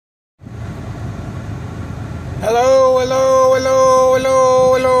Hello, hello, hello,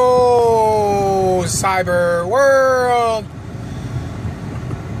 hello, hello, cyber world.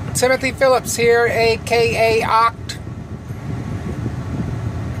 Timothy Phillips here, aka Oct,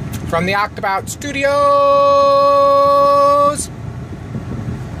 from the Octabout Studios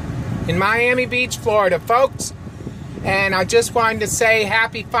in Miami Beach, Florida, folks. And I just wanted to say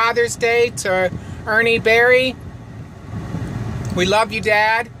Happy Father's Day to Ernie Berry. We love you,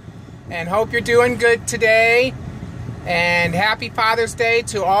 Dad, and hope you're doing good today. And happy Father's Day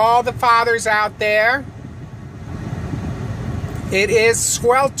to all the fathers out there. It is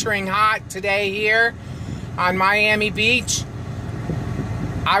sweltering hot today here on Miami Beach.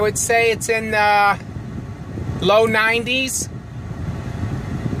 I would say it's in the low 90s.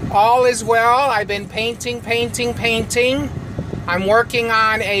 All is well. I've been painting. I'm working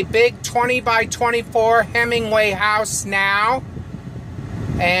on a big 20 by 24 Hemingway house now.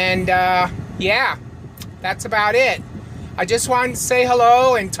 And yeah, that's about it. I just wanted to say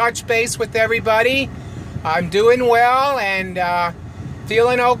hello and touch base with everybody. I'm doing well and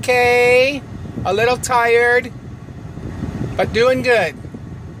feeling okay. A little tired, but doing good.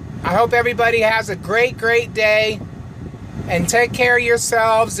 I hope everybody has a great day. And take care of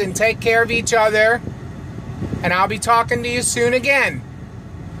yourselves and take care of each other. And I'll be talking to you soon again.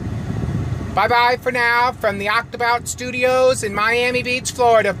 Bye-bye for now from the Octabout Studios in Miami Beach,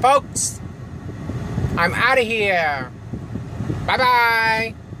 Florida, folks. I'm out of here.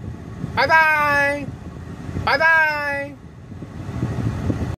 Bye-bye. Bye-bye. Bye-bye.